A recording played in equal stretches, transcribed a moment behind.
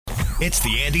It's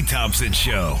the Andy Thompson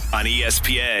Show on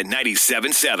ESPN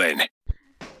 97.7.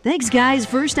 Thanks, guys.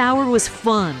 First hour was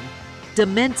fun.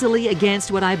 Dementally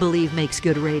against what I believe makes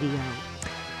good radio.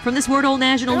 From the Sport Hole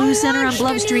National News Center on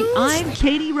Bluff Street, I'm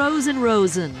Katie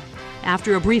Rosen.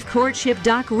 After a brief courtship,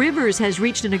 Doc Rivers has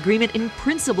reached an agreement in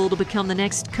principle to become the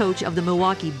next coach of the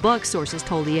Milwaukee Bucks, sources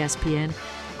told ESPN.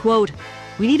 Quote,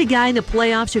 "We need a guy in the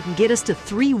playoffs who can get us to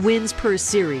 3 wins per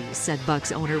series," said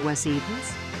Bucks owner Wes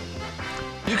Edens.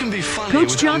 You can be funny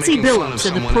Coach Chauncey Billups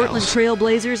and the Portland else. Trail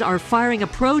Blazers are firing a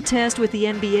protest with the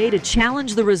NBA to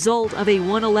challenge the result of a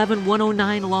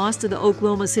 111-109 loss to the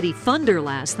Oklahoma City Thunder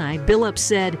last night. Billups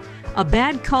said, "A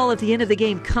bad call at the end of the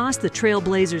game cost the Trail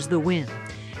Blazers the win."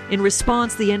 In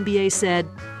response, the NBA said,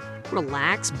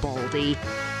 "Relax, Baldy."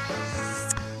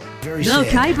 Mel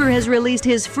Kiper has released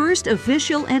his first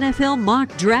official NFL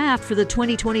mock draft for the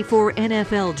 2024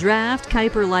 NFL Draft.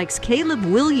 Kiper likes Caleb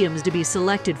Williams to be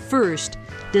selected first,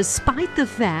 despite the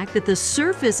fact that the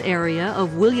surface area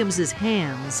of Williams'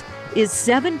 hands is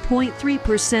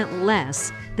 7.3%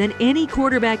 less than any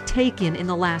quarterback taken in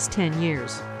the last 10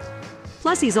 years.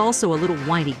 Plus, he's also a little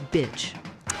whiny bitch.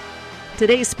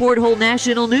 Today's Sport Hole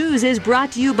National News is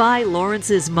brought to you by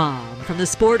Lawrence's mom. From the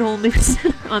Sport Hole News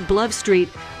Center on Bluff Street,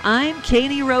 I'm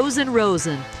Katie Rosen,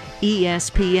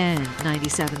 ESPN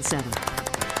 97.7.